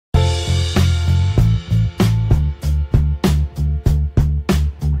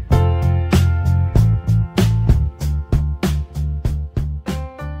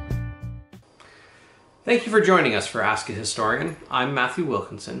Thank you for joining us for Ask a Historian. I'm Matthew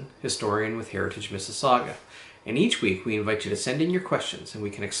Wilkinson, historian with Heritage Mississauga. And each week we invite you to send in your questions and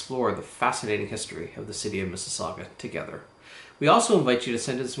we can explore the fascinating history of the city of Mississauga together. We also invite you to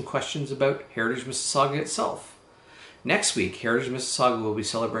send in some questions about Heritage Mississauga itself. Next week, Heritage Mississauga will be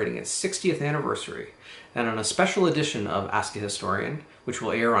celebrating its 60th anniversary, and on a special edition of Ask a Historian, which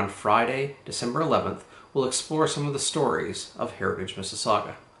will air on Friday, December 11th, we'll explore some of the stories of Heritage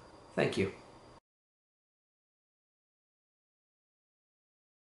Mississauga. Thank you.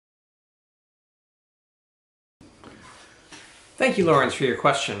 Thank you, Lawrence, for your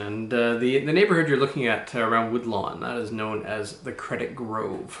question. And the neighborhood you're looking at around Woodlawn, that is known as the Credit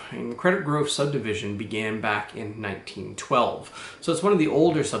Grove. And the Credit Grove subdivision began back in 1912. So it's one of the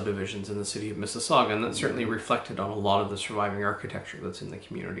older subdivisions in the city of Mississauga, and that's certainly reflected on a lot of the surviving architecture that's in the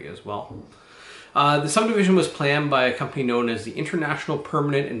community as well. The subdivision was planned by a company known as the International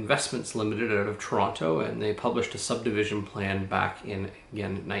Permanent Investments Limited out of Toronto, and they published a subdivision plan back in,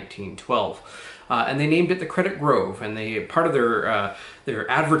 again, 1912. And they named it the Credit Grove, and part of their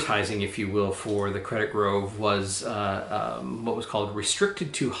advertising, if you will, for the Credit Grove was what was called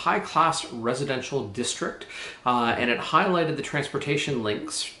restricted to high-class residential district, and it highlighted the transportation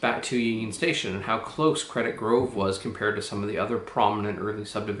links back to Union Station and how close Credit Grove was compared to some of the other prominent early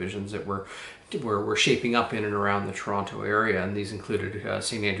subdivisions that were shaping up in and around the Toronto area, and these included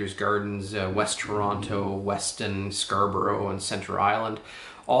St. Andrew's Gardens, West Toronto, Weston, Scarborough, and Centre Island,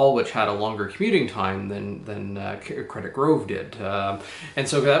 all which had a longer commuting time than Credit Grove did. And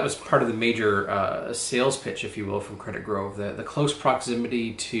so that was part of the major sales pitch, if you will, from Credit Grove, the close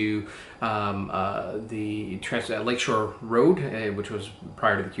proximity to the Lakeshore Road, which was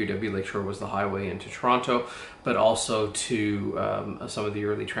prior to the QW. Lakeshore was the highway into Toronto, but also to some of the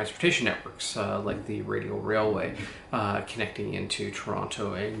early transportation networks, like the Radial Railway, connecting into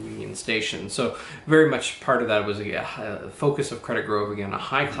Toronto and Union Station. So very much part of that was a focus of Credit Grove, again,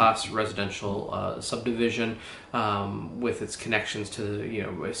 a high-class residential subdivision with its connections to,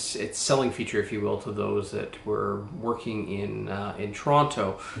 its selling feature, if you will, to those that were working in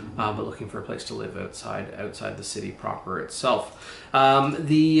Toronto, but looking for a place to live outside the city proper itself. One of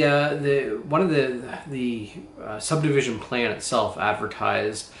the subdivision plan itself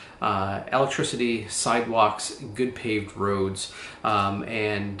advertised electricity, sidewalks, good paved roads,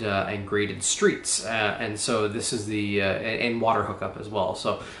 and graded streets, and so this is and water hookup as well.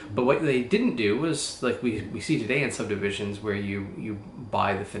 So, but what they didn't do was, like we see today in subdivisions, where you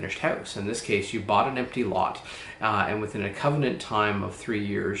buy the finished house. In this case, you bought an empty lot, and within a covenant time of 3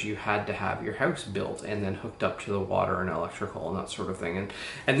 years, you had to have your house built and then hooked up to the water and electrical and that sort of thing.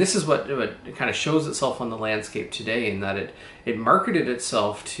 And this is what kind of shows itself on the landscape today, in that it marketed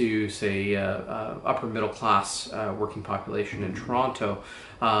itself to, say, upper middle class working population in Toronto,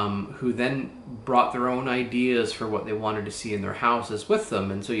 who then brought their own ideas for what they wanted to see in their houses with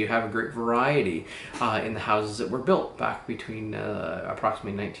them. And so you have a great variety in the houses that were built back between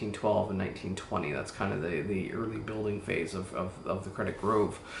approximately 1912 and 1920. That's kind of the early building phase of the Credit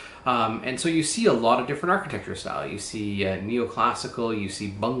Grove. And so you see a lot of different architecture style. You see neoclassical, you see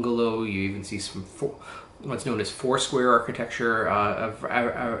bungalow, you even see some what's known as four-square architecture, a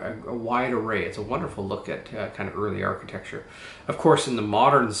wide array. It's a wonderful look at kind of early architecture. Of course, in the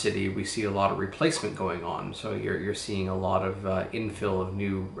modern city, we see a lot of replacement going on. So you're seeing a lot of infill of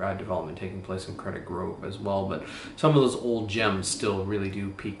new development taking place in Credit Grove as well. But some of those old gems still really do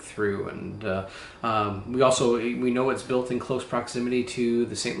peek through. And we know it's built in close proximity to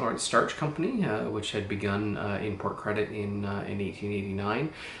the St. Lawrence Starch Company, which had begun in Port Credit in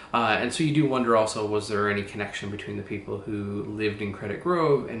 1889. And so you do wonder also, was there any connection between the people who lived in Credit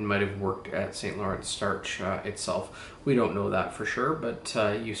Grove and might have worked at St. Lawrence Starch itself? We don't know that for sure, but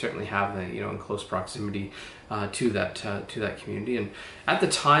you certainly have that, in close proximity to that community. And at the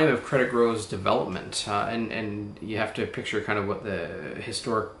time of Credit Grove's development, and you have to picture kind of what the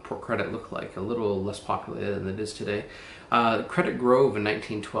historic Port Credit looked like, a little less populated than it is today. Credit Grove in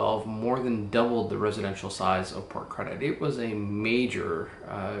 1912 more than doubled the residential size of Port Credit. It was a major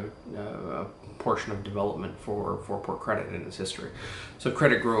portion of development for Port Credit in its history. So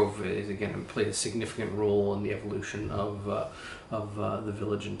Credit Grove is, again, played a significant role in the evolution of the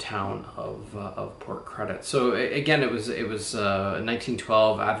village and town of Port Credit. So again, it was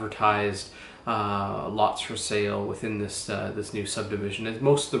 1912, advertised lots for sale within this new subdivision. As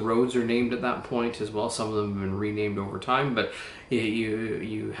most of the roads are named at that point as well. Some of them have been renamed over time, but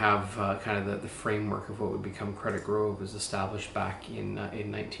you have kind of the framework of what would become Credit Grove is established back in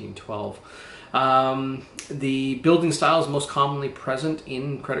 1912. The building styles most commonly present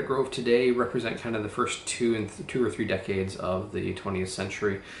in Credit Grove today represent kind of the first two or three decades of the 20th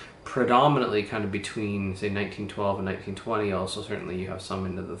century, predominantly kind of between, say, 1912 and 1920. Also, certainly you have some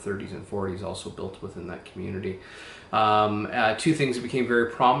into the 30s and 40s also built within that community. Two things that became very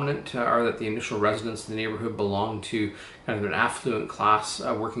prominent are that the initial residents in the neighborhood belonged to kind of an affluent class,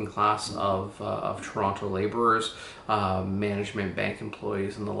 working class of Toronto laborers, management, bank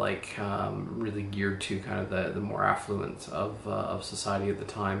employees, and the like, really geared to kind of the more affluent of society at the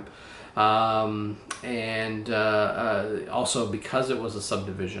time. Also because it was a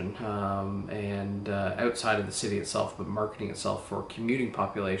subdivision and outside of the city itself, but marketing itself for commuting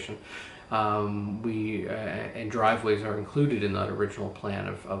population, and driveways are included in that original plan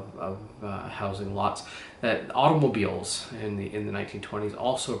of housing lots. That automobiles in the 1920s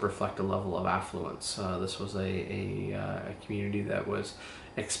also reflect a level of affluence. This was a community that was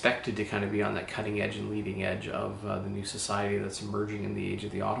expected to kind of be on that cutting edge and leading edge of the new society that's emerging in the age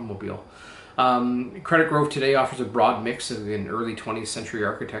of the automobile. Credit Grove today offers a broad mix of an early 20th century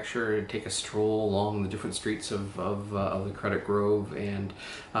architecture. Take a stroll along the different streets of the Credit Grove, and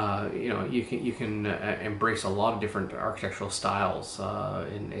you can embrace a lot of different architectural styles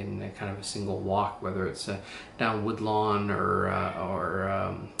in kind of a single walk, whether it's down Woodlawn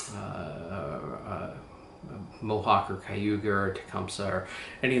or Mohawk or Cayuga or Tecumseh or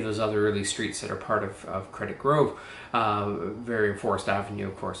any of those other early streets that are part of Credit Grove. Very Forest Avenue,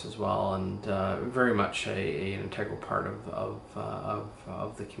 of course, as well, and very much an integral part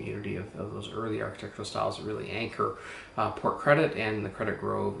of the community of those early architectural styles that really anchor Port Credit and the Credit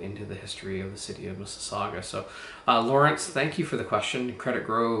Grove into the history of the city of Mississauga. So, Lawrence, thank you for the question. Credit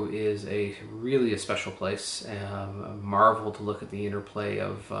Grove is really a special place. A marvel to look at the interplay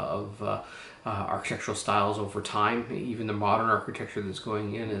of architectural styles over time. Even the modern architecture that's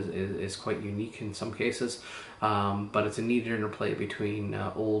going in is quite unique in some cases, but it's a neat interplay between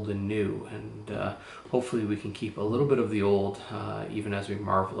old and new, and hopefully we can keep a little bit of the old even as we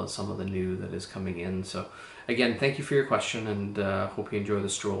marvel at some of the new that is coming in. So again, thank you for your question, and hope you enjoy the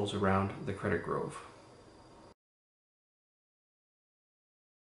strolls around the Credit Grove.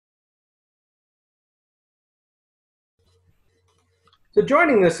 So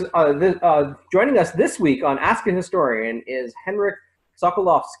joining us this week on Ask a Historian is Henryk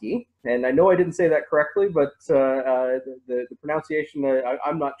Sokolowski, and I know I didn't say that correctly, but the pronunciation,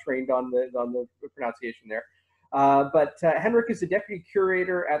 I'm not trained on the pronunciation there. But Henryk is the deputy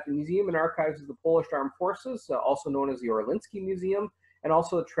curator at the Museum and Archives of the Polish Armed Forces, also known as the Orilinskimuseum, and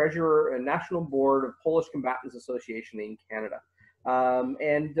also the treasurer and National Board of Polish Combatants Association in Canada.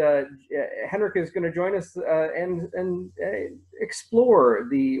 Henryk is going to join us and explore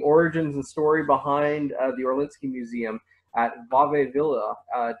the origins and story behind the Orilinskimuseum at Wawę Villa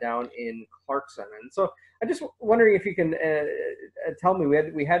down in Clarkson. And so I'm just wondering if you can tell me,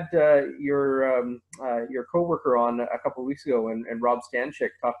 we had your coworker on a couple of weeks ago, and Rob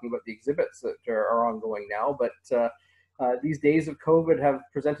Stanchik, talking about the exhibits that are ongoing now, but these days of COVID have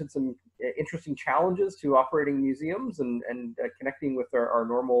presented some interesting challenges to operating museums and connecting with our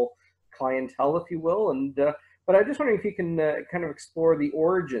normal clientele, if you will. And but I'm just wondering if you can kind of explore the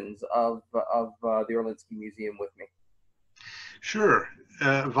origins of the Orilinskimuseum with me. Sure.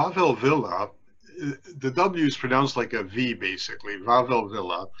 Wawę Villa, the W is pronounced like a V, basically. Wawę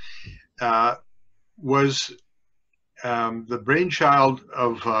Villa was the brainchild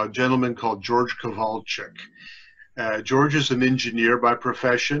of a gentleman called George Kowalczyk. George is an engineer by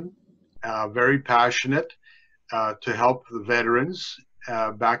profession, very passionate to help the veterans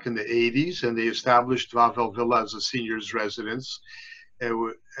back in the 80s, and they established Wawę Villa as a seniors residence.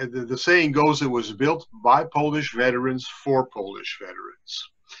 The saying goes, it was built by Polish veterans for Polish veterans.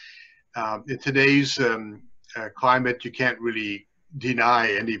 In today's climate, you can't really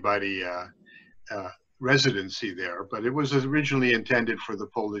deny anybody residency there, but it was originally intended for the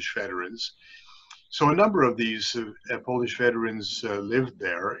Polish veterans. So a number of these Polish veterans lived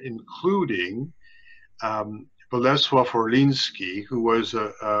there, including Bolesław Orliński, who was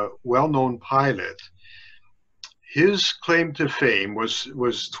a well-known pilot. His claim to fame was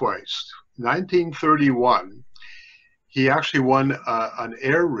twice. 1931, he actually won an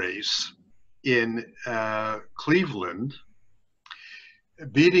air race in Cleveland,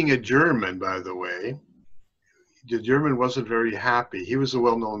 beating a German, by the way. The German wasn't very happy. He was a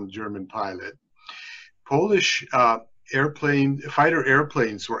well-known German pilot. Polish fighter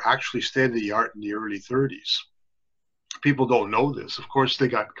airplanes were actually state-of-the-art in the early 30s. People don't know this. Of course, they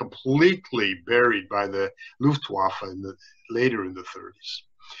got completely buried by the Luftwaffe later in the 30s.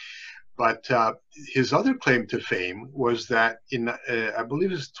 But his other claim to fame was that in, I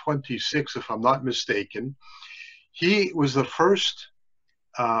believe it's 26, if I'm not mistaken, he was the first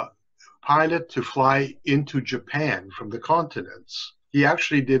pilot to fly into Japan from the continents. He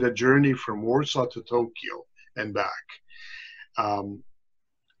actually did a journey from Warsaw to Tokyo and back in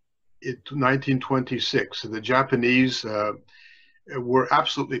 1926. The Japanese were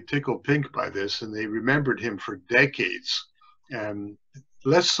absolutely tickled pink by this, and they remembered him for decades.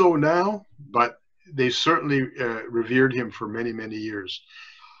 Less so now, but they certainly revered him for many, many years.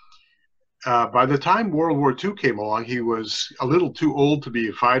 By the time World War II came along, he was a little too old to be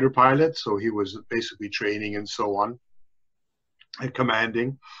a fighter pilot, so he was basically training and so on, and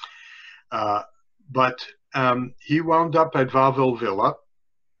commanding. But he wound up at Wawel Villa,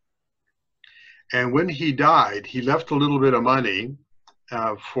 and when he died, he left a little bit of money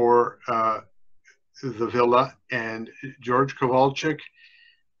for the villa, and George Kowalczyk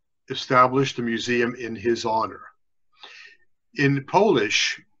established a museum in his honor. In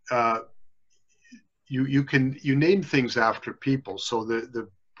Polish, you name things after people. So the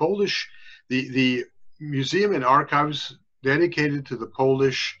Polish, the museum and archives dedicated to the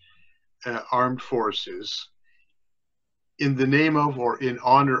Polish armed forces, in the name of or in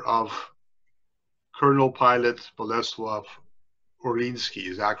honor of Colonel Pilot Bolesław Orliński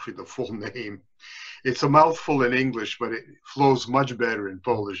is actually the full name. It's a mouthful in English, but it flows much better in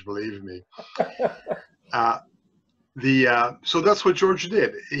Polish, believe me. So that's what George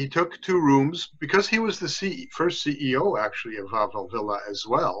did. He took 2 rooms, because he was the first CEO, actually, of Wawel Villa as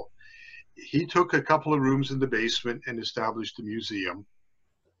well. He took a couple of rooms in the basement and established a museum.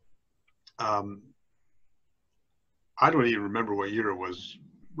 I don't even remember what year it was.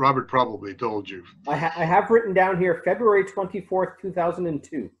 Robert probably told you. I have written down here February 24th,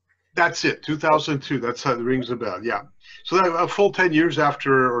 2002. That's it, 2002. That's how it rings a bell, yeah. So that, a full 10 years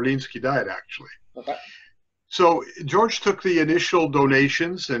after Orliński died, actually. Okay. So George took the initial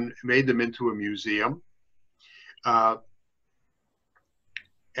donations and made them into a museum.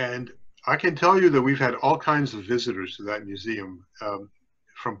 And I can tell you that we've had all kinds of visitors to that museum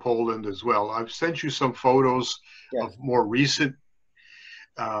from Poland as well. I've sent you some photos of more recent.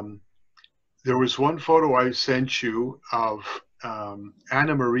 There was one photo I sent you of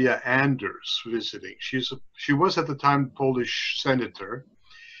Anna Maria Anders visiting. She was at the time Polish senator,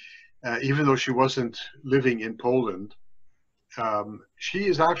 even though she wasn't living in Poland. She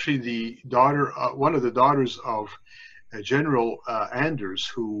is actually the daughter, one of the daughters of General Anders,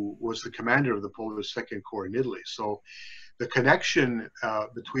 who was the commander of the Polish Second Corps in Italy. So the connection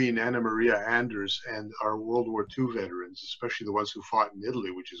between Anna Maria Anders and our World War II veterans, especially the ones who fought in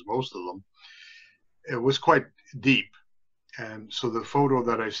Italy, which is most of them, it was quite deep. And so the photo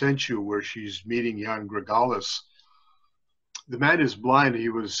that I sent you where she's meeting Jan Grigales, the man is blind. He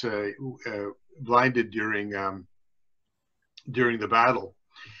was blinded during the battle.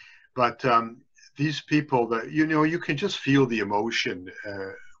 But these people that, you can just feel the emotion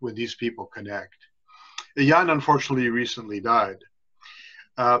when these people connect. Jan, unfortunately, recently died.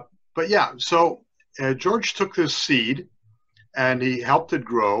 But yeah, so George took this seed and he helped it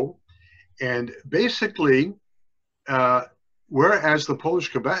grow. And basically, whereas the Polish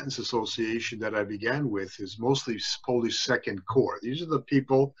Combatants Association that I began with is mostly Polish Second Corps. These are the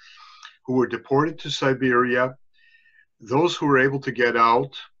people who were deported to Siberia, those who were able to get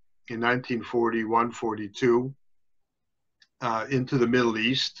out in 1941, 42 into the Middle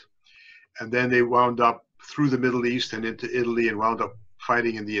East. And then they wound up through the Middle East and into Italy and wound up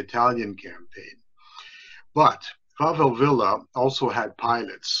fighting in the Italian campaign. But Wawel Villa also had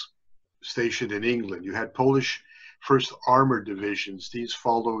pilots stationed in England. You had Polish First Armored Divisions. These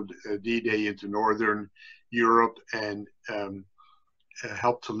followed D-Day into Northern Europe and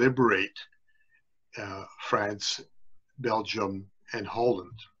helped to liberate France, Belgium, and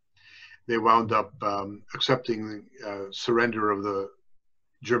Holland. They wound up accepting the surrender of the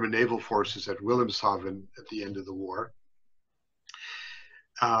German naval forces at Wilhelmshaven at the end of the war.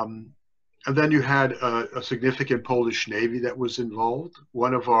 And then you had a significant Polish Navy that was involved.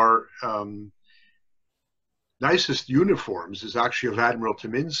 One of our nicest uniforms is actually of Admiral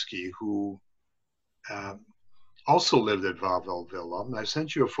Tymiński, who also lived at Wawel Villa. And I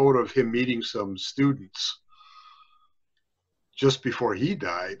sent you a photo of him meeting some students just before he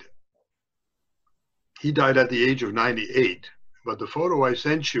died. He died at the age of 98. But the photo I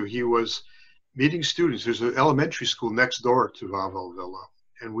sent you, he was meeting students. There's an elementary school next door to Wawel Villa.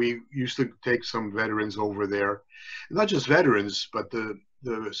 And we used to take some veterans over there. And not just veterans, but the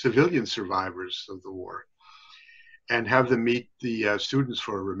civilian survivors of the war. And have them meet the students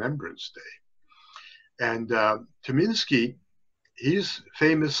for a Remembrance Day. And Tymiński, he's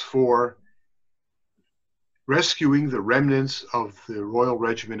famous for rescuing the remnants of the Royal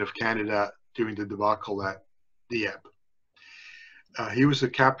Regiment of Canada during the debacle at Dieppe. He was the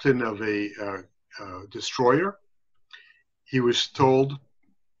captain of a destroyer. he was told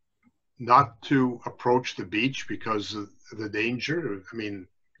not to approach the beach because of the danger. I mean,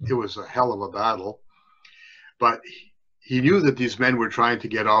 it was a hell of a battle. But he knew that these men were trying to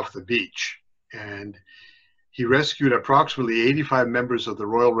get off the beach. And he rescued approximately 85 members of the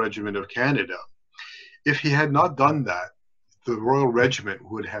Royal Regiment of Canada. If he had not done that, the Royal Regiment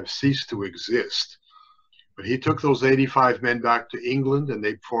would have ceased to exist. But he took those 85 men back to England, and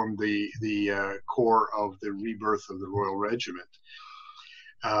they formed the core of the rebirth of the Royal Regiment.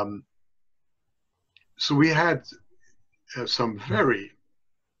 So we had some very,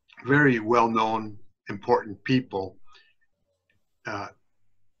 very well-known, important people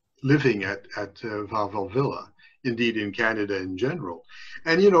living at Wawel Villa, indeed in Canada in general.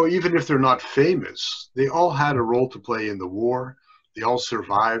 And, you know, even if they're not famous, they all had a role to play in the war. They all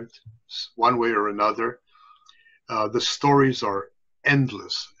survived one way or another. The stories are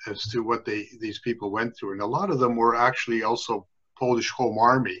endless as to what these people went through. And a lot of them were actually also Polish Home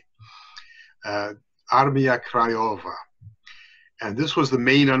Army, Armia Krajowa. And this was the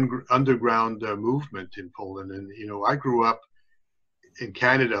main underground movement in Poland. And, you know, I grew up in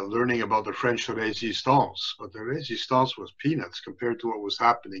Canada learning about the French resistance, but the resistance was peanuts compared to what was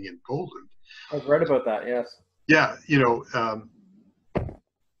happening in Poland. I've read about that, yes. Yeah, you know,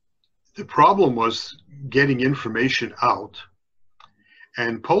 the problem was getting information out.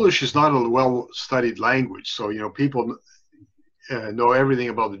 And Polish is not a well-studied language. So, you know, people know everything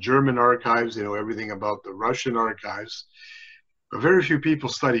about the German archives, they know everything about the Russian archives. But very few people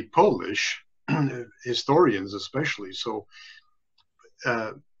study Polish, historians especially. So,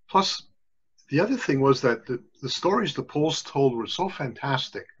 plus, the other thing was that the stories the Poles told were so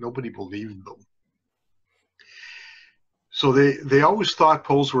fantastic, nobody believed them. So they always thought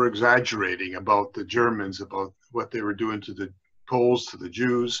Poles were exaggerating about the Germans, about what they were doing to the Poles, to the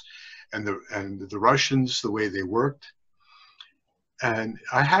Jews, and the Russians, the way they worked. And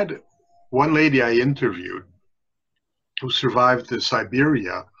I had one lady I interviewed who survived to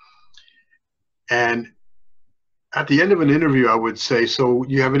Siberia, and at the end of an interview, I would say, so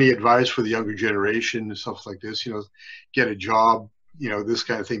you have any advice for the younger generation and stuff like this, you know, get a job, you know, this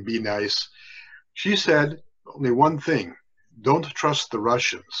kind of thing, be nice. She said only one thing: don't trust the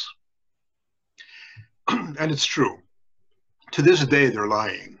Russians. And it's true. To this day, they're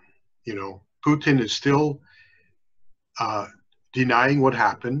lying. You know, Putin is still denying what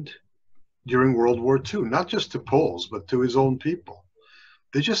happened during World War II, not just to Poles, but to his own people.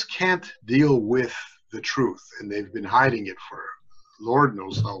 They just can't deal with the truth, and they've been hiding it for Lord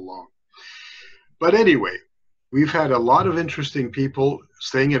knows how long. But anyway, we've had a lot of interesting people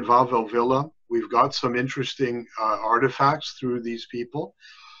staying at Wawel Villa. We've got some interesting artifacts through these people.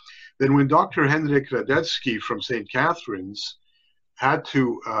 Then when Dr. Henryk Radecki from St. Catherine's had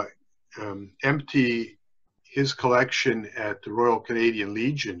to empty his collection at the Royal Canadian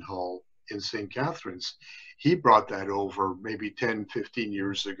Legion Hall in St. Catherine's, he brought that over maybe 10, 15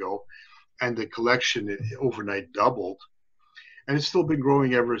 years ago, and the collection overnight doubled, and it's still been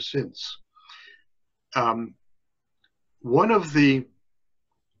growing ever since. One of the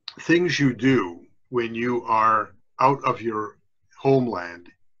things you do when you are out of your homeland,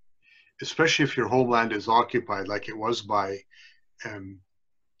 especially if your homeland is occupied like it was by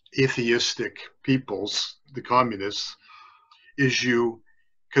atheistic peoples, the communists, is you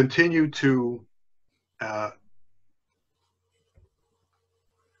continue to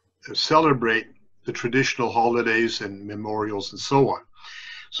celebrate the traditional holidays and memorials and so on.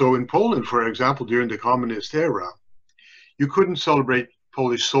 So in Poland, for example, during the communist era, you couldn't celebrate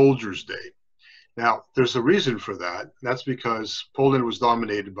Polish Soldiers' Day. Now, there's a reason for that. That's because Poland was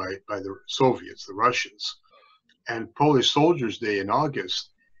dominated by the Soviets, the Russians. And Polish Soldiers' Day in August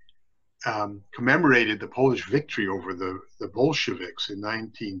commemorated the Polish victory over the Bolsheviks in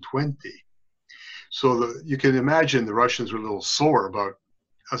 1920. So you can imagine the Russians were a little sore about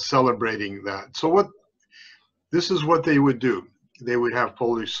celebrating that. So this is what they would do. They would have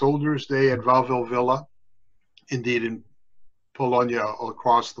Polish Soldiers' Day at Wawel Villa, indeed in Polonia all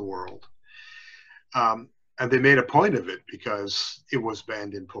across the world. And they made a point of it because it was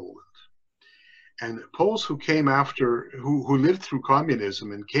banned in Poland. And Poles who came after, who lived through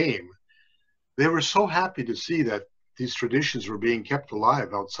communism and came, they were so happy to see that these traditions were being kept alive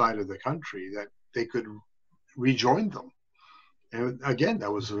outside of the country that they could rejoin them. And again,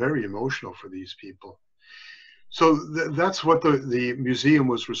 that was very emotional for these people. So that's what the museum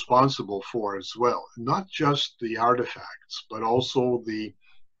was responsible for as well. Not just the artifacts, but also the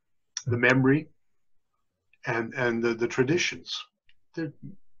memory and the traditions. They're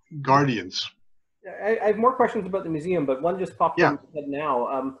guardians. I have more questions about the museum, but one just popped in my head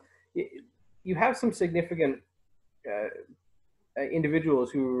now. You have some significant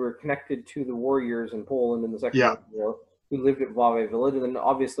individuals who were connected to the warriors in Poland in the Second Yeah, World War who lived at Wawę Village, and then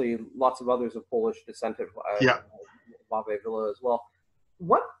obviously lots of others of Polish descent at yeah. Wawę Villa as well.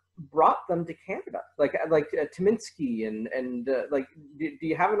 What brought them to Canada? Like Tyminski and like, do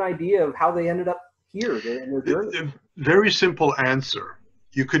you have an idea of how they ended up here in their journey? Very simple answer.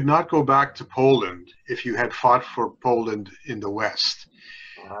 You could not go back to Poland if you had fought for Poland in the West.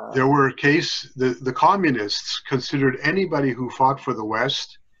 There were the communists considered anybody who fought for the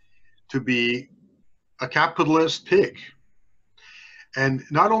West to be a capitalist pig. And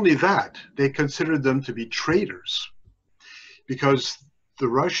not only that, they considered them to be traitors, because the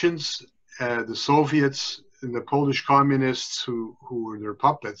Russians, the Soviets, and the Polish communists who were their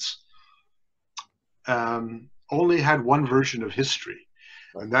puppets only had one version of history.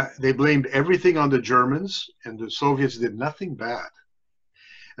 And that they blamed everything on the Germans, and the Soviets did nothing bad.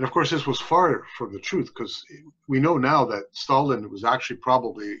 And of course, this was far from the truth, because we know now that Stalin was actually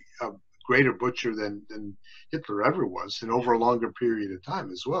probably a greater butcher than Hitler ever was, and over a longer period of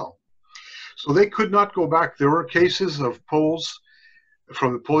time as well. So they could not go back. There were cases of Poles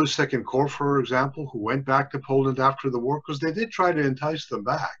from the Polish Second Corps, for example, who went back to Poland after the war, because they did try to entice them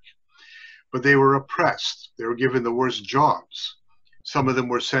back. But they were oppressed. They were given the worst jobs. Some of them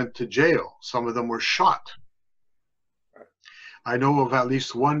were sent to jail. Some of them were shot. I know of at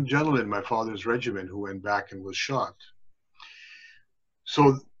least one gentleman in my father's regiment who went back and was shot.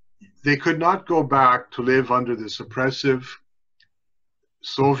 So they could not go back to live under this oppressive,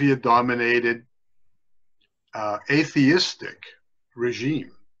 Soviet-dominated, atheistic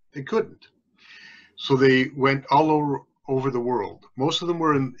regime. They couldn't. So they went all over the world. Most of them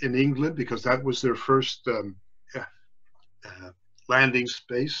were in England, because that was their first landing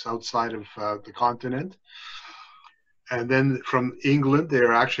space outside of the continent. And then from England,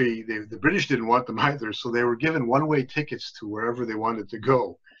 the British didn't want them either, so they were given one-way tickets to wherever they wanted to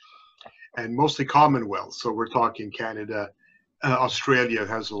go, and mostly Commonwealth. So we're talking Canada, Australia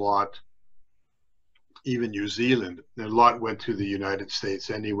has a lot, even New Zealand. And a lot went to the United States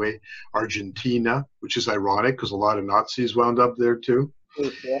anyway. Argentina, which is ironic because a lot of Nazis wound up there too.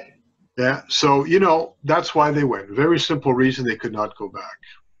 Yeah. Yeah, so, that's why they went. Very simple reason they could not go back.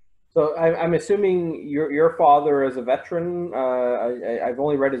 So I'm assuming your father is a veteran. I've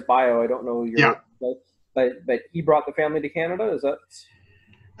only read his bio. I don't know but he brought the family to Canada. Is that?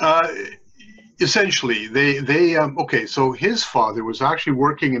 Essentially, okay. So his father was actually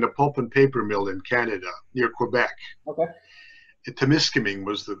working in a pulp and paper mill in Canada near Quebec. Okay. Temiskaming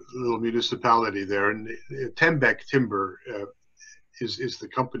was the little municipality there, and Tembec Timber is the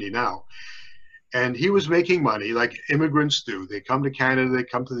company now. And he was making money like immigrants do. They come to Canada, they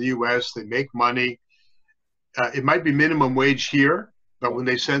come to the US, they make money. It might be minimum wage here, but when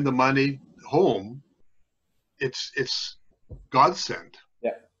they send the money home, it's godsend.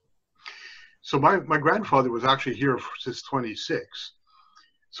 Yeah. So my grandfather was actually here since 26.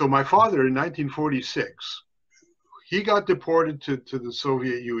 So my father in 1946, he got deported to the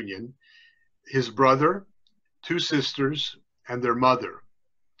Soviet Union, his brother, two sisters, and their mother,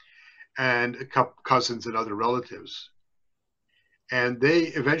 and a couple cousins and other relatives. And they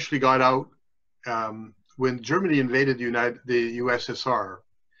eventually got out when Germany invaded the USSR.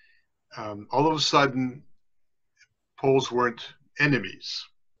 All of a sudden, Poles weren't enemies.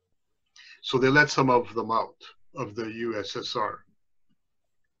 So they let some of them out of the USSR.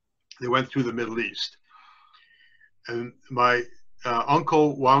 They went through the Middle East. And my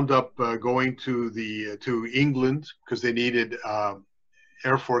uncle wound up going to England because they needed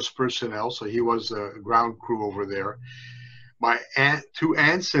Air Force personnel, so he was a ground crew over there. My two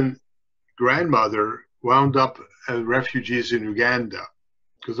aunts and grandmother wound up as refugees in Uganda,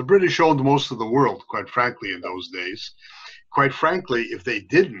 because the British owned most of the world, quite frankly, in those days. Quite frankly, if they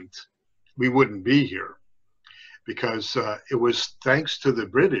didn't, we wouldn't be here, because it was thanks to the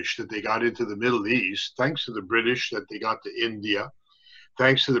British that they got into the Middle East, thanks to the British that they got to India,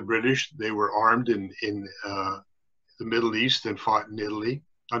 thanks to the British they were armed in the Middle East and fought in Italy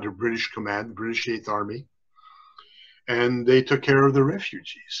under British command, British 8th Army. And they took care of the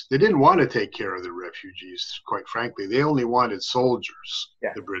refugees. They didn't want to take care of the refugees, quite frankly. They only wanted soldiers,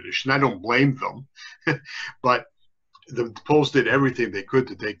 the British, and I don't blame them. But the Poles did everything they could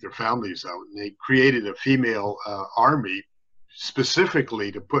to take their families out, and they created a female army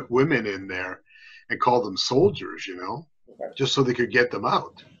specifically to put women in there and call them soldiers, just so they could get them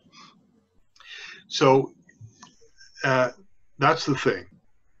out. So that's the thing.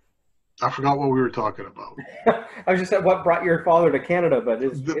 I forgot what we were talking about. I was just saying, what brought your father to Canada, but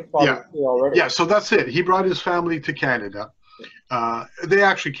his father was here already. Yeah, so that's it. He brought his family to Canada. They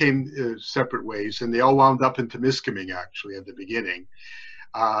actually came separate ways, and they all wound up in Temiskaming actually at the beginning,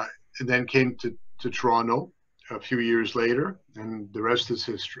 and then came to Toronto a few years later, and the rest is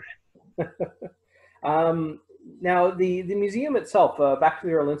history. Now, the museum itself, back to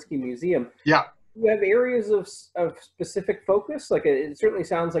the Orlinsky Museum. Yeah. You have areas of specific focus? Like it certainly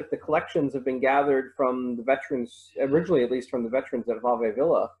sounds like the collections have been gathered from the veterans, originally at least from the veterans at Vave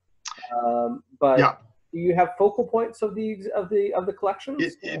Villa. But yeah. Do you have focal points of the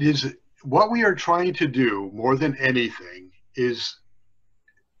collections? It is what we are trying to do more than anything is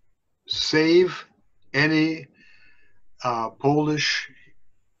save any Polish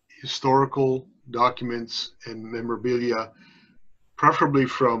historical documents and memorabilia, preferably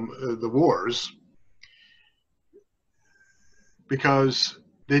from the wars, because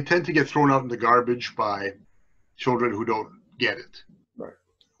they tend to get thrown out in the garbage by children who don't get it, right.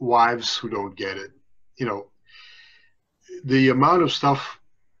 Wives who don't get it. You know, the amount of stuff,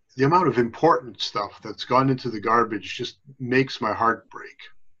 the amount of important stuff that's gone into the garbage just makes my heart break.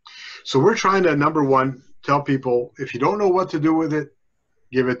 So we're trying to, number one, tell people, if you don't know what to do with it,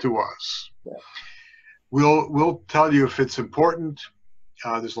 give it to us. Yeah. We'll tell you if it's important.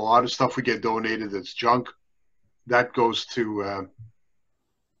 There's a lot of stuff we get donated that's junk. That goes to,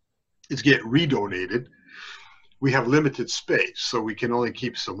 it's get redonated. We have limited space, so we can only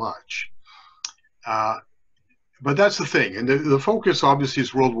keep so much. But that's the thing. And the focus obviously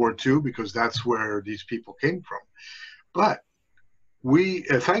is World War II, because that's where these people came from. But we,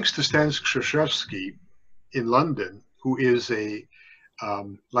 thanks to Stan Krzyzewski in London, who is a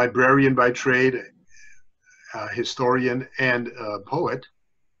librarian by trade, historian, and poet,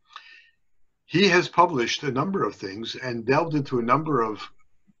 he has published a number of things and delved into a number of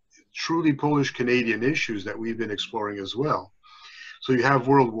truly Polish Canadian issues that we've been exploring as well. So you have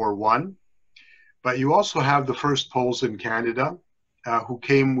World War I, but you also have the first Poles in Canada who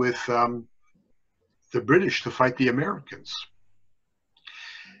came with the British to fight the Americans.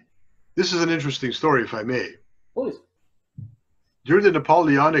 This is an interesting story, if I may. Please. During the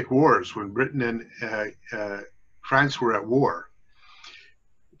Napoleonic Wars, when Britain and France were at war,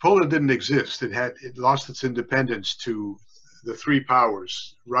 Poland didn't exist. It lost its independence to the three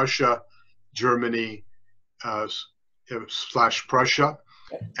powers: Russia, Germany, / Prussia,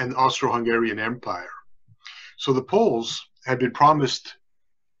 and Austro-Hungarian Empire. So the Poles had been promised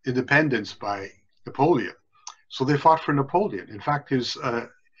independence by Napoleon. So they fought for Napoleon. In fact, his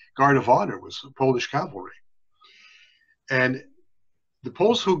guard of honor was Polish cavalry. And the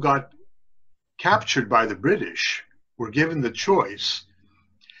Poles who got captured by the British were given the choice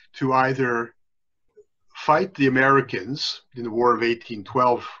to either fight the Americans in the War of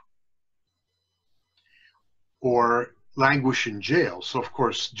 1812 or languish in jail. So, of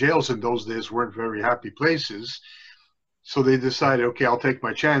course, jails in those days weren't very happy places. So they decided, okay, I'll take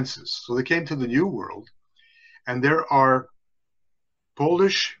my chances. So they came to the New World, and there are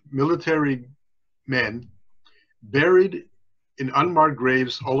Polish military men buried in unmarked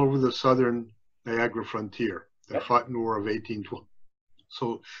graves all over the southern Niagara frontier that fought in the War of 1812.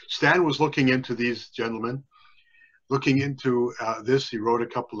 So Stan was looking into these gentlemen, looking into this. He wrote a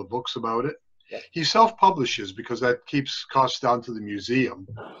couple of books about it. Yeah. He self-publishes because that keeps costs down to the museum.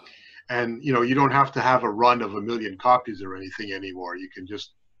 And, you know, you don't have to have a run of 1 million copies or anything anymore. You can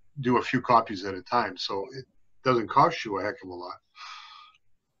just do a few copies at a time. So it doesn't cost you a heck of a lot.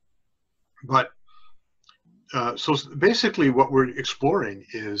 But so basically what we're exploring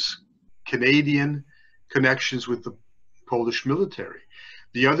is Canadian connections with the Polish military.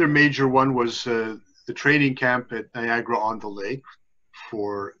 The other major one was the training camp at Niagara-on-the-Lake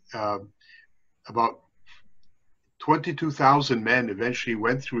for about 22,000 men eventually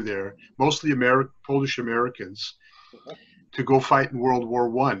went through there, mostly Polish Americans, to go fight in World War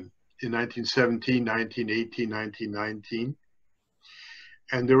I in 1917, 1918, 1919.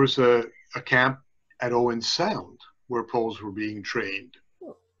 And there was a camp at Owen Sound where Poles were being trained.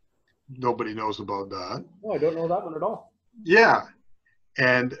 Oh. Nobody knows about that. Oh, I don't know that one at all. Yeah.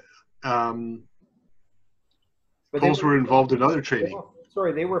 And Poles were involved in other training.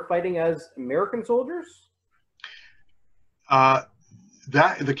 They were fighting as American soldiers?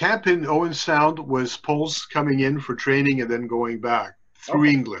 The camp in Owen Sound was Poles coming in for training and then going back through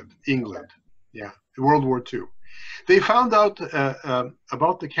England. Yeah, World War II. They found out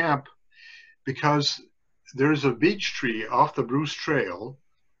about the camp because there's a beech tree off the Bruce Trail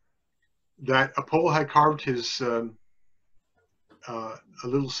that a Pole had carved his a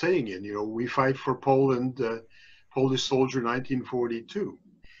little saying in, you know, "We fight for Poland, Polish soldier 1942."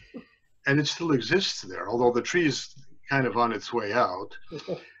 And it still exists there, although the tree is kind of on its way out.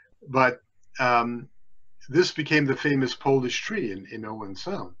 But this became the famous Polish tree in Owen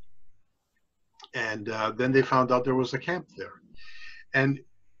Sound. And then they found out there was a camp there. And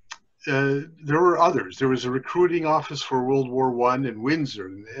there were others. There was a recruiting office for World War I in Windsor,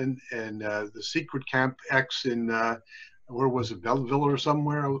 and the secret Camp X in, where was it, Belleville or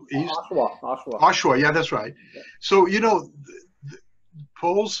somewhere east? Oshawa, yeah, that's right. Yeah. So, you know, the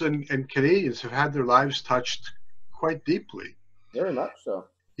Poles and Canadians have had their lives touched quite deeply. Very much so.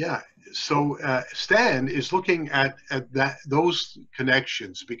 Yeah. So Stan is looking at those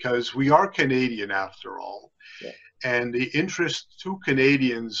connections, because we are Canadian after all. Yeah. And the interest to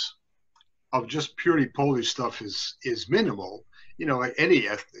Canadians of just purely Polish stuff is minimal, you know, like any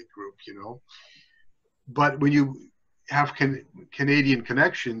ethnic group, you know. But when you have Canadian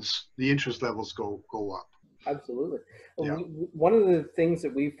connections, the interest levels go up. Absolutely. Yeah. One of the things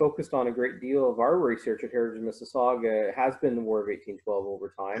that we focused on a great deal of our research at Heritage Mississauga has been the War of 1812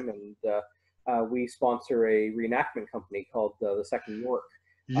 over time, and we sponsor a reenactment company called the Second York.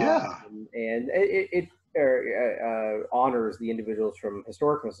 Yeah. And it honors the individuals from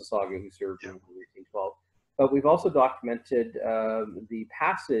historic Mississauga who served in 1812. But we've also documented the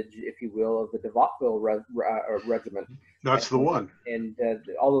passage, if you will, of the de Watteville regiment. That's the one. And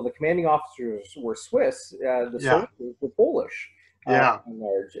although the commanding officers were Swiss, the soldiers were Polish.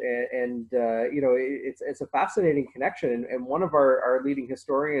 Large. And you know, it's a fascinating connection. And one of our leading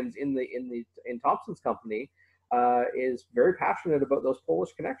historians in Thompson's company is very passionate about those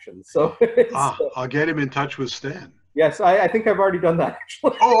Polish connections. So I'll get him in touch with Stan. Yes, I think I've already done that,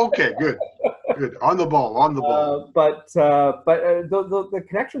 actually. Oh, okay, good. Good. On the ball. But the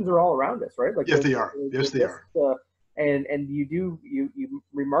connections are all around us, right? Like yes, they are. Yes, they are. And you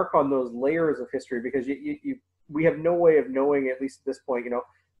remark on those layers of history, because we have no way of knowing, at least at this point, you know,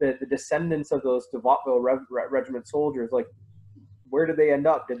 the descendants of those de Watteville regiment soldiers, like, where did they end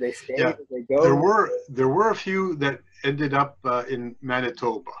up? Did they stay? Yeah. Did they go? There were a few that ended up in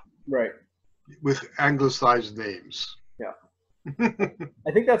Manitoba. Right. With anglicized names. Yeah.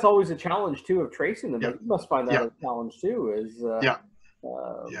 I think that's always a challenge too of tracing them. Yeah. You must find that a challenge too.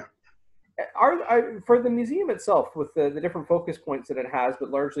 For the museum itself, with the different focus points that it has, but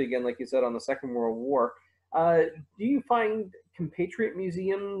largely, again, like you said, on the Second World War, do you find compatriot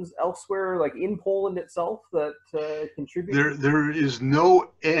museums elsewhere, like in Poland itself, that contribute? There is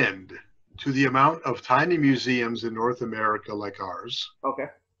no end to the amount of tiny museums in North America like ours. Okay.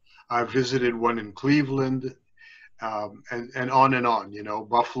 I've visited one in Cleveland, and on, you know.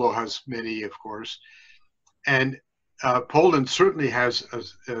 Buffalo has many, of course. And Poland certainly has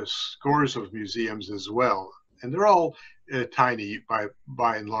scores of museums as well. And they're all tiny by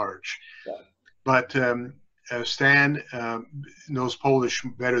and large. Yeah. But Stan knows Polish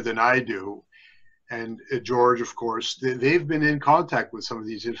better than I do. And George, of course, they've been in contact with some of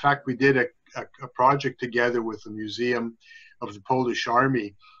these. In fact, we did a project together with the Museum of the Polish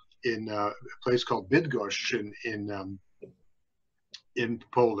Army in a place called Bydgoszcz in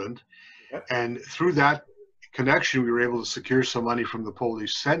Poland. Okay. And through that connection, we were able to secure some money from the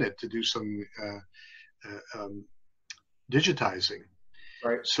Polish Senate to do some digitizing.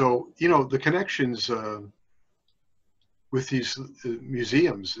 Right. So, you know, the connections with these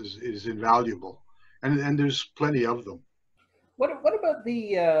museums is invaluable, and there's plenty of them. What about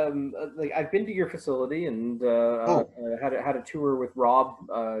the like, I've been to your facility and had a tour with Rob.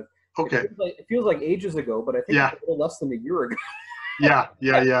 Okay. It feels like ages ago, but I think it's a little less than a year ago. Yeah.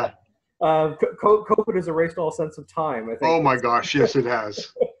 COVID has erased all sense of time, I think. Oh my gosh, yes, it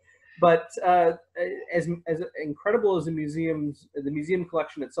has. But as incredible as the museum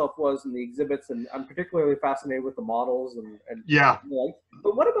collection itself was, and the exhibits, and I'm particularly fascinated with the models and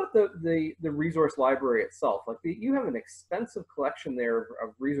but what about the resource library itself? Like, you have an extensive collection there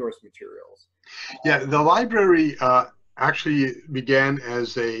of resource materials. Yeah, the library actually began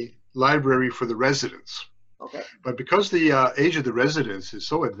as a library for the residents. Okay. But because the age of the residents is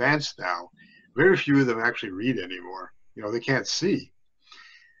so advanced now, very few of them actually read anymore. You know, they can't see.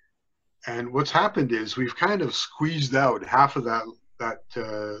 And what's happened is we've kind of squeezed out half of that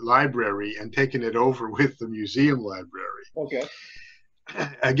library and taken it over with the museum library. Okay.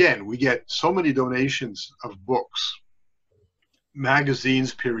 Again, we get so many donations of books,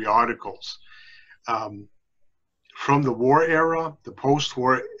 magazines, periodicals, from the war era, the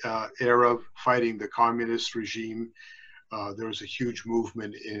post-war era, fighting the communist regime. There was a huge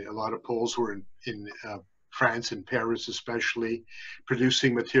movement. A lot of Poles were in France and Paris especially,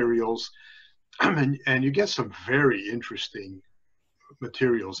 producing materials. And you get some very interesting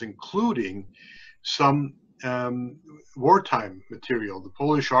materials, including some wartime material. The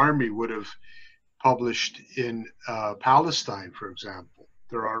Polish army would have published in Palestine, for example.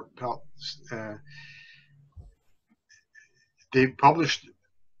 There are they published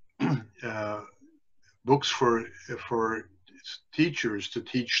books for teachers to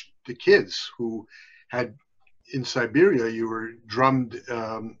teach the kids who had, in Siberia, you were drummed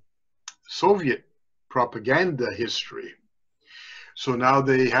Soviet propaganda history. So now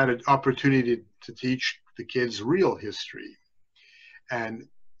they had an opportunity to teach the kids real history and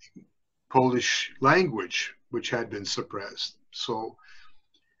Polish language, which had been suppressed. So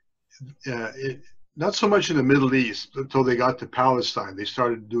not so much in the Middle East until they got to Palestine. They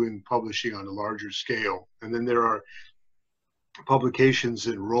started doing publishing on a larger scale. And then there are publications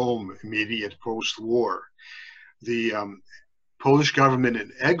in Rome immediate post-war. The Polish government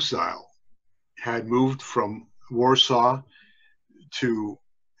in exile had moved from Warsaw to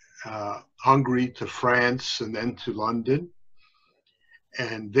Hungary, to France, and then to London.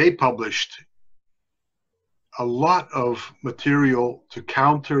 And they published a lot of material to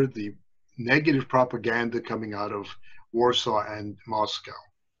counter the negative propaganda coming out of Warsaw and Moscow.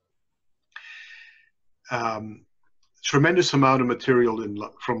 Tremendous amount of material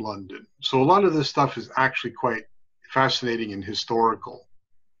from London. So a lot of this stuff is actually quite fascinating and historical.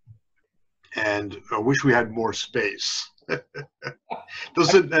 And I wish we had more space.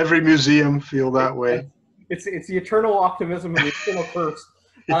 Doesn't every museum feel that way? It's the eternal optimism and the eternal curse.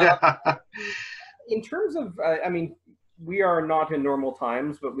 Yeah. In terms of, I mean, we are not in normal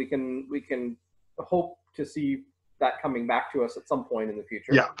times, but we can hope to see that coming back to us at some point in the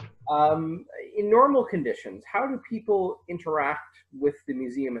future. Yeah. In normal conditions, how do people interact with the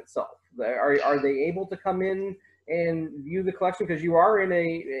museum itself? Are they able to come in and view the collection? Because you are in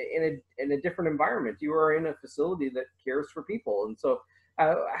a different environment. You are in a facility that cares for people, and so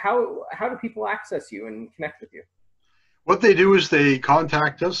how do people access you and connect with you? What they do is they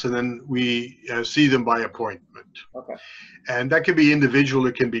contact us, and then we see them by appointment. Okay. And that can be individual,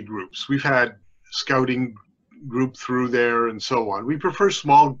 it can be groups. We've had scouting group through there and so on. We prefer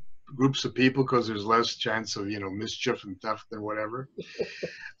small groups of people because there's less chance of, mischief and theft and whatever.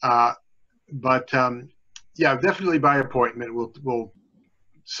 Yeah, definitely by appointment.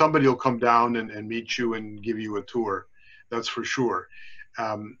 Somebody will come down and meet you and give you a tour. That's for sure.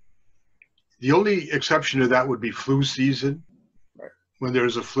 The only exception to that would be flu season, right, when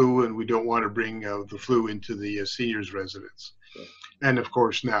there's a flu and we don't want to bring the flu into the seniors' residence. Sure. And of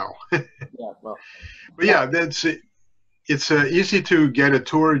course now. Yeah, well, but yeah, that's it. It's easy to get a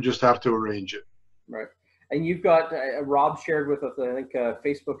tour. You just have to arrange it. Right. And you've got Rob shared with us, I think,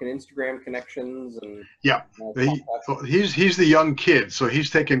 Facebook and Instagram connections, and yeah, he's the young kid, so he's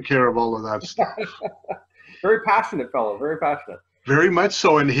taking care of all of that stuff. Very passionate fellow, very passionate. Very much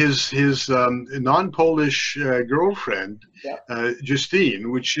so, and his non-Polish girlfriend, yeah,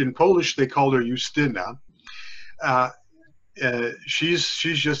 Justine, which in Polish they call her Justyna, she's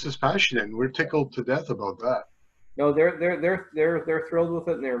just as passionate, and we're tickled to death about that. No, they're thrilled with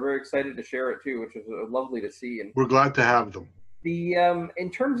it, and they're very excited to share it too, which is lovely to see. And we're glad to have them. The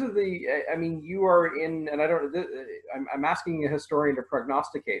in terms of I mean, you are in, and I don't. I'm asking a historian to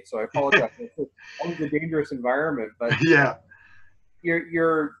prognosticate, so I apologize. It's always a dangerous environment, but yeah.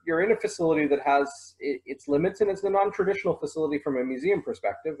 You're in a facility that has its limits, and it's a non-traditional facility from a museum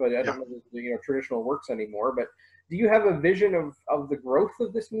perspective. But I don't know if traditional works anymore. But do you have a vision of the growth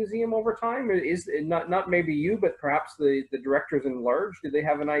of this museum over time? Is not maybe you, but perhaps the directors in large? Do they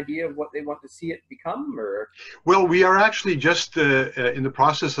have an idea of what they want to see it become? Or well, we are actually just in the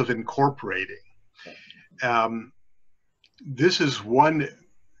process of incorporating. This is one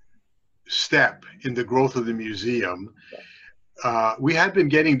step in the growth of the museum. We had been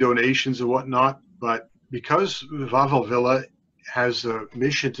getting donations and whatnot, but because Wawel Villa has a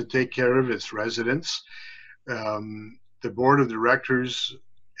mission to take care of its residents, the board of directors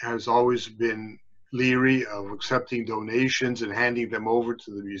has always been leery of accepting donations and handing them over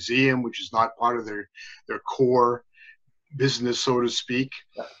to the museum, which is not part of their core business, so to speak.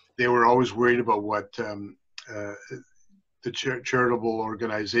 They were always worried about what the charitable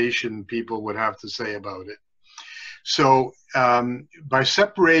organization people would have to say about it. So by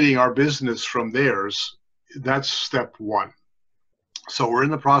separating our business from theirs, that's step one. So we're in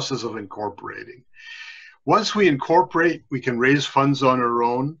the process of incorporating. Once we incorporate, we can raise funds on our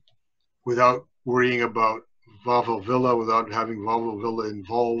own without worrying about Wawel Villa, without having Wawel Villa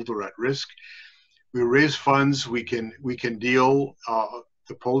involved or at risk. We raise funds, we can deal.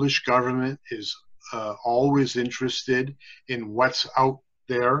 The Polish government is always interested in what's out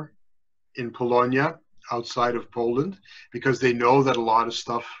there in Polonia, outside of Poland, because they know that a lot of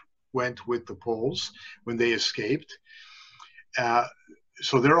stuff went with the Poles when they escaped.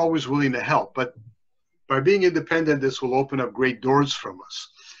 So they're always willing to help. But by being independent, this will open up great doors from us.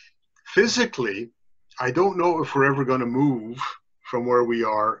 Physically, I don't know if we're ever going to move from where we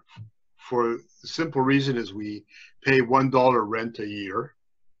are, for the simple reason is we pay $1 rent a year.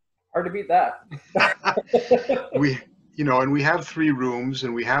 Hard to beat that. We, and we have 3 rooms,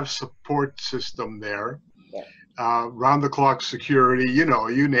 and we have support system there. Yeah. Round the clock security, you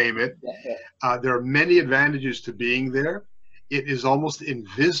name it. Yeah. There are many advantages to being there. It is almost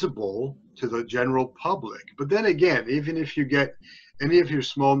invisible to the general public. But then again, even if you get any of your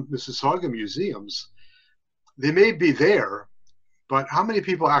small Mississauga museums, they may be there, but how many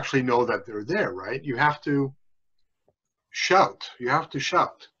people actually know that they're there, right? You have to shout.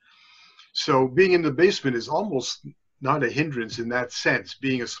 So being in the basement is almost not a hindrance in that sense,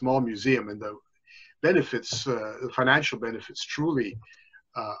 being a small museum, and the benefits, the financial benefits truly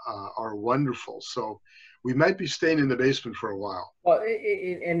are wonderful. So we might be staying in the basement for a while. Well,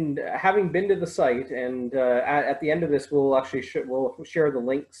 and having been to the site, and at the end of this, we'll actually we'll share the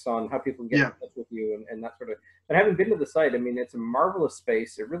links on how people can get in touch with you and that sort of. But having been to the site, I mean, it's a marvelous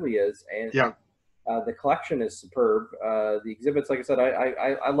space. It really is, and the collection is superb. The exhibits, like I said,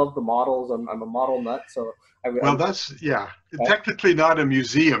 I love the models. I'm a model nut, so. That's technically not a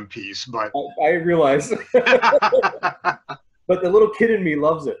museum piece, but I realize. But the little kid in me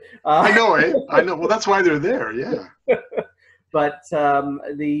loves it. I know it. I know. Well, that's why they're there. Yeah. But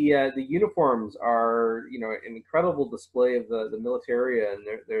the uniforms are, an incredible display of the militaria, and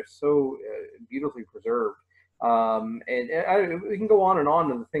they're so beautifully preserved. And we can go on and on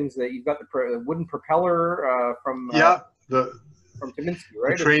to the things that you've got, the wooden propeller from Tyminski,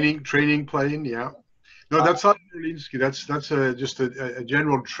 right? The training plane. Yeah. No, that's not Orilinski. That's just a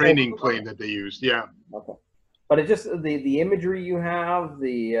general training plane that they used. Yeah. Okay. But it just the imagery you have,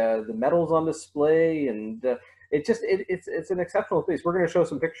 the medals on display, and it's an exceptional place. We're going to show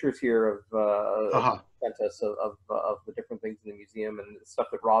some pictures here of the different things in the museum and stuff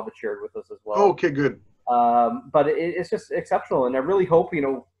that Rob had shared with us as well. Okay, good. But it's just exceptional, and I really hope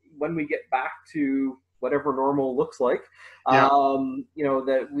when we get back to whatever normal looks like,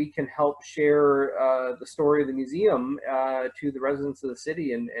 that we can help share the story of the museum to the residents of the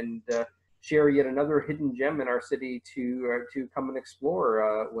city, and share yet another hidden gem in our city to come and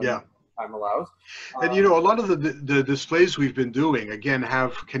explore when time allows. And a lot of the displays we've been doing again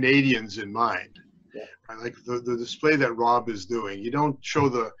have Canadians in mind. Yeah. Like the display that Rob is doing, you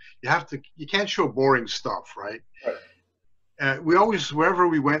can't show boring stuff, right? Right. We always, wherever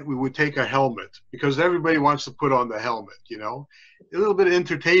we went, we would take a helmet because everybody wants to put on the helmet, a little bit of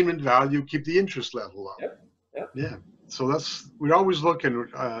entertainment value, keep the interest level up. Yep. Yeah. So we're always looking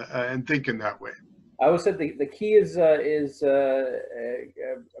and thinking that way. I always said the key is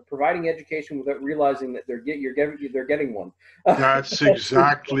providing education without realizing that they're getting one. That's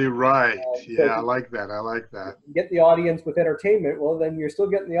exactly right. I like that. Get the audience with entertainment. Well, then you're still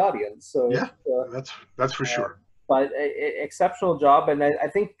getting the audience. So that's for sure. But exceptional job, and I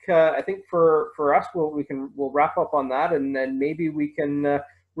think for us, we'll wrap up on that, and then maybe we can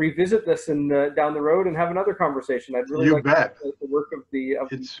revisit this and down the road and have another conversation. I'd really like to see the work of the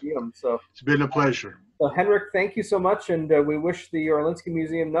museum. So it's been a pleasure. So Henryk, thank you so much, and we wish the Orilinski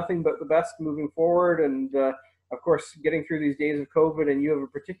Museum nothing but the best moving forward. And of course, getting through these days of COVID, and you have a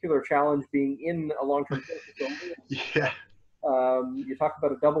particular challenge being in a long-term care facility. Yeah. You talk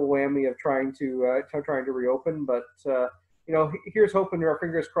about a double whammy of trying to reopen, but here's hoping, our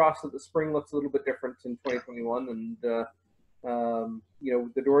fingers crossed, that the spring looks a little bit different in 2021, and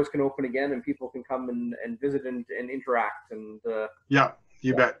the doors can open again and people can come and visit and interact. And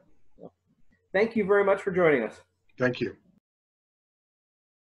you bet. Thank you very much for joining us. Thank you.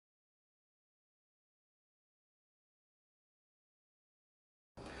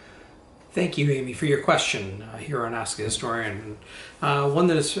 Thank you, Amy, for your question here on Ask a Historian. One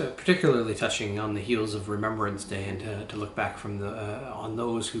that is particularly touching on the heels of Remembrance Day, and to look back on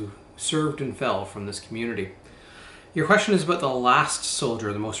those who served and fell from this community. Your question is about the last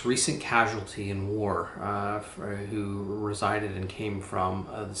soldier, the most recent casualty in war, who resided and came from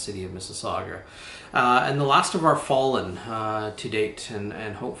the city of Mississauga, and the last of our fallen to date.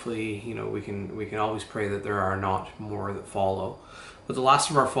 And hopefully, we can always pray that there are not more that follow. But the last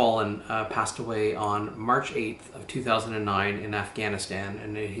of our fallen passed away on March 8th of 2009 in Afghanistan,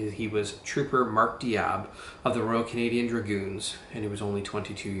 and he was Trooper Mark Diab of the Royal Canadian Dragoons, and he was only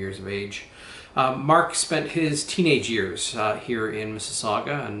 22 years of age. Mark spent his teenage years here in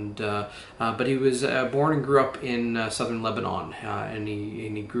Mississauga, but he was born and grew up in southern Lebanon, and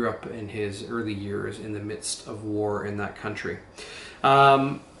he grew up in his early years in the midst of war in that country.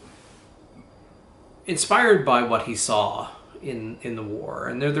 Inspired by what he saw in the war.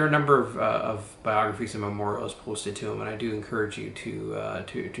 And there are a number of biographies and memorials posted to him, and I do encourage you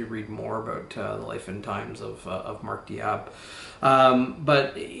to read more about the life and times of Mark Diab.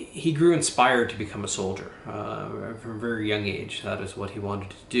 But he grew inspired to become a soldier from a very young age. That is what he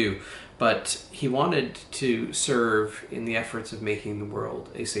wanted to do. But he wanted to serve in the efforts of making the world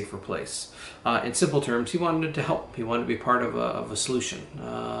a safer place. In simple terms, he wanted to help. He wanted to be part of a solution.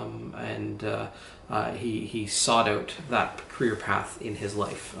 He sought out that career path in his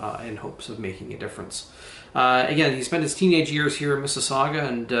life in hopes of making a difference. Again, he spent his teenage years here in Mississauga,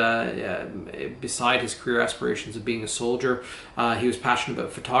 and beside his career aspirations of being a soldier, he was passionate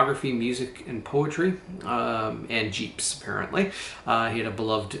about photography, music, and poetry, and Jeeps, apparently. He had a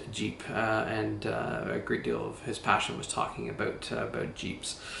beloved Jeep, and a great deal of his passion was talking about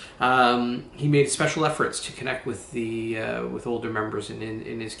Jeeps. He made special efforts to connect with with older members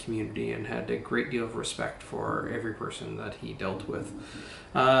in his community, and had a great deal of respect for every person that he dealt with.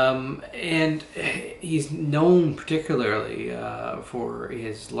 And he's known particularly for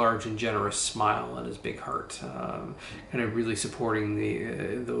his large and generous smile and his big heart, kind of really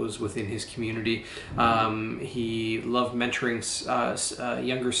supporting those within his community. He loved mentoring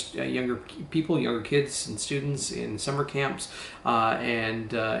younger people, younger kids and students in summer camps,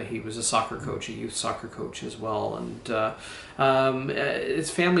 and he was a soccer coach, a youth soccer coach as well. And his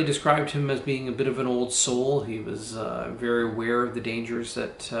family described him as being a bit of an old soul. He was very aware of the dangers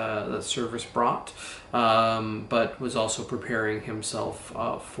that service brought, but was also preparing himself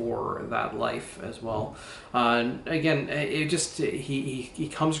for that life as well. Again, he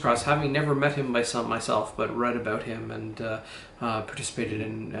comes across, having never met him myself, but read about him and participated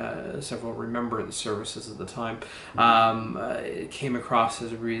in several remembrance services at the time. It came across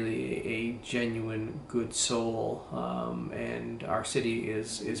as really a genuine good soul, and our city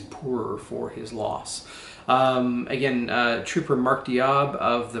is poorer for his loss. Trooper Mark Diab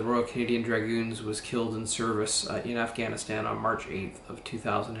of the Royal Canadian Dragoons was killed in service in Afghanistan on March 8th of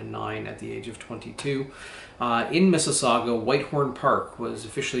 2009 at the age of 22. In Mississauga, Whitehorn Park was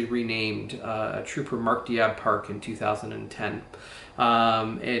officially renamed Trooper Mark Diab Park in 2010.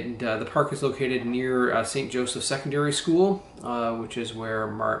 The park is located near St. Joseph Secondary School, which is where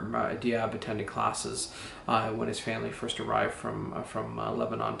Diab attended classes when his family first arrived from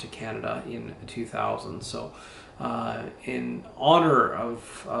Lebanon to Canada in 2000. So in honor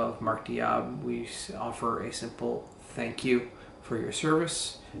of Mark Diab, we offer a simple thank you for your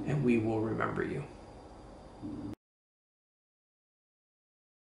service, and we will remember you.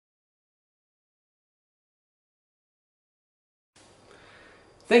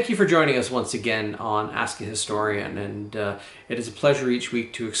 Thank you for joining us once again on Ask a Historian, and it is a pleasure each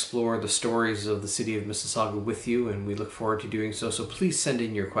week to explore the stories of the city of Mississauga with you, and we look forward to doing so. So please send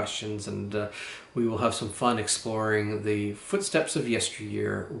in your questions, and we will have some fun exploring the footsteps of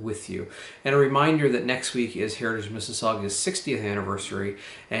yesteryear with you. And a reminder that next week is Heritage Mississauga's 60th anniversary,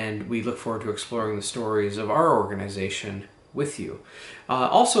 and we look forward to exploring the stories of our organization with you.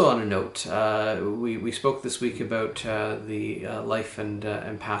 Also on a note, we spoke this week about the life and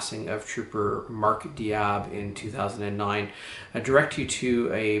passing of Trooper Mark Diab in 2009. I direct you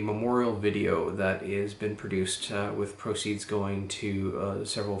to a memorial video that has been produced with proceeds going to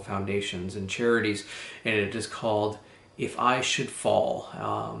several foundations and charities, and it is called If I Should Fall,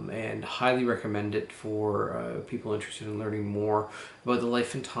 and highly recommend it for people interested in learning more about the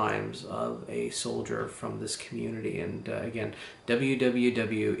life and times of a soldier from this community. And again,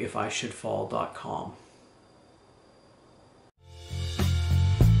 www.ifishouldfall.com.